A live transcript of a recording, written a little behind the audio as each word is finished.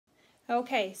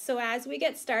Okay, so as we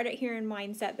get started here in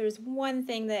mindset, there's one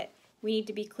thing that we need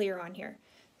to be clear on here.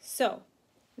 So,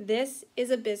 this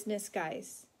is a business,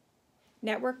 guys.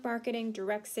 Network marketing,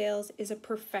 direct sales is a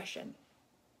profession.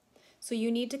 So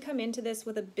you need to come into this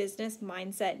with a business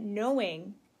mindset,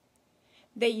 knowing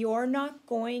that you're not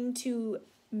going to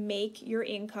make your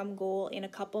income goal in a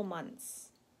couple months.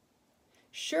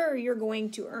 Sure, you're going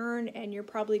to earn and you're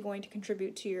probably going to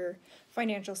contribute to your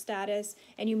financial status,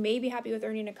 and you may be happy with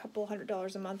earning a couple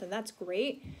 $100s a month, and that's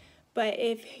great. But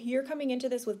if you're coming into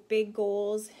this with big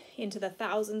goals into the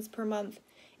thousands per month,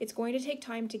 it's going to take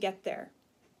time to get there.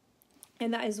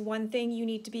 And that is one thing you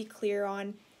need to be clear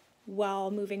on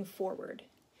while moving forward.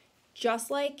 Just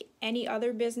like any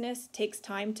other business takes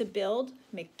time to build,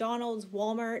 McDonald's,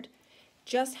 Walmart,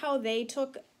 just how they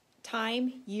took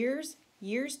time, years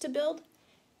to build,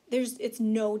 it's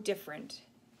no different.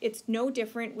 It's no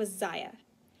different with Zaya.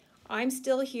 I'm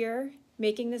still here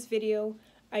making this video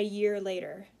a year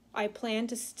later. I plan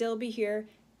to still be here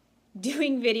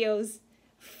doing videos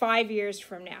 5 years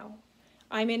from now.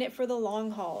 I'm in it for the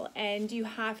long haul, and you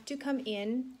have to come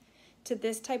in to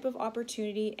this type of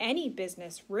opportunity, any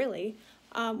business really,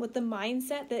 with the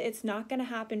mindset that it's not going to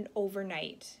happen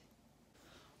overnight.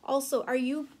 Also, are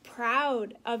you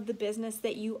proud of the business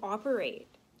that you operate?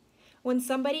 When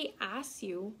somebody asks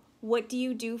you, what do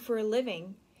you do for a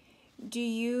living? Do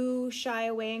you shy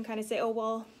away and kind of say, oh,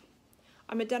 well,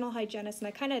 I'm a dental hygienist and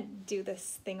I kind of do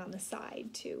this thing on the side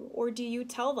too? Or do you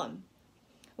tell them?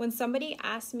 When somebody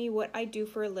asks me what I do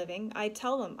for a living, I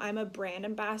tell them I'm a brand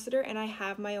ambassador and I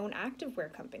have my own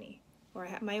activewear company, or I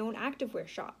have my own activewear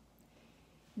shop.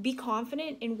 Be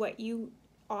confident in what you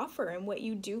offer and what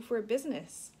you do for a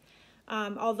business.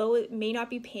 Although it may not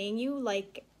be paying you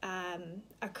like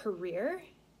a career,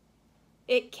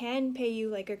 it can pay you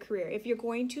like a career. If you're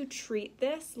going to treat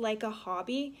this like a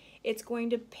hobby, it's going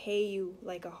to pay you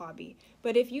like a hobby.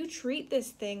 But if you treat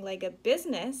this thing like a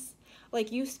business,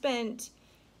 like you spent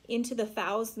into the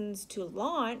thousands to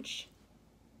launch,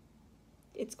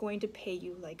 it's going to pay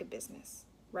you like a business,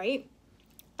 right?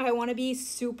 I want to be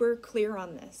super clear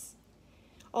on this.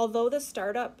 Although the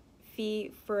startup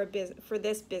fee for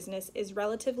this business is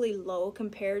relatively low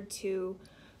compared to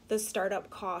the startup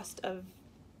cost of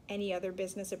any other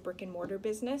business, a brick and mortar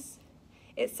business,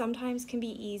 it sometimes can be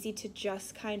easy to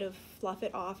just kind of fluff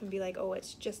it off and be like, oh,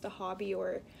 it's just a hobby,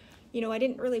 or, you know, I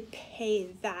didn't really pay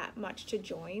that much to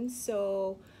join,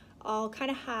 so I'll kind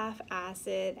of half-ass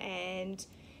it and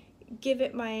give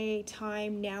it my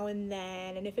time now and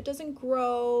then, and if it doesn't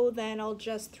grow, then I'll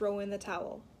just throw in the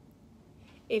towel.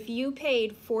 If you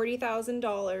paid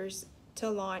 $40,000 to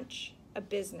launch a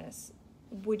business,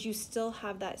 would you still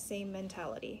have that same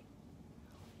mentality?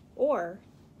 Or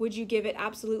would you give it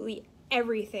absolutely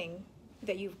everything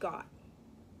that you've got?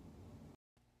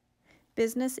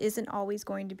 Business isn't always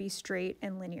going to be straight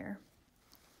and linear.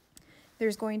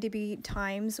 There's going to be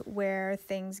times where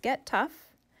things get tough,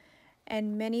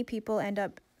 and many people end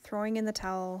up throwing in the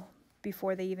towel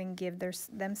before they even give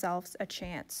themselves a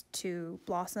chance to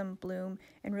blossom, bloom,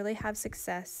 and really have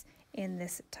success in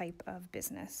this type of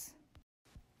business.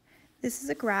 This is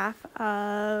a graph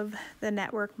of the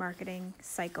network marketing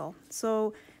cycle.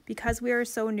 So because we are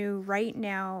so new right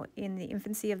now in the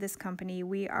infancy of this company,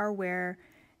 we are where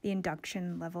the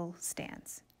induction level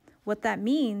stands. What that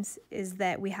means is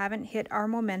that we haven't hit our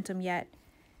momentum yet,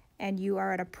 and you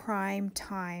are at a prime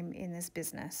time in this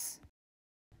business.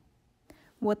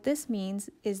 What this means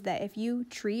is that if you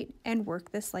treat and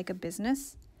work this like a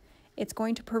business, it's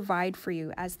going to provide for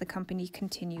you as the company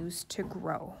continues to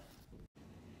grow.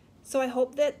 So I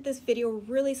hope that this video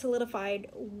really solidified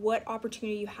what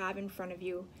opportunity you have in front of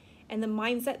you and the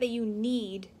mindset that you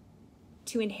need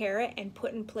to inherit and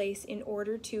put in place in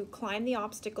order to climb the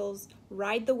obstacles,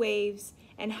 ride the waves,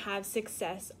 and have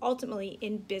success ultimately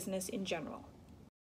in business in general.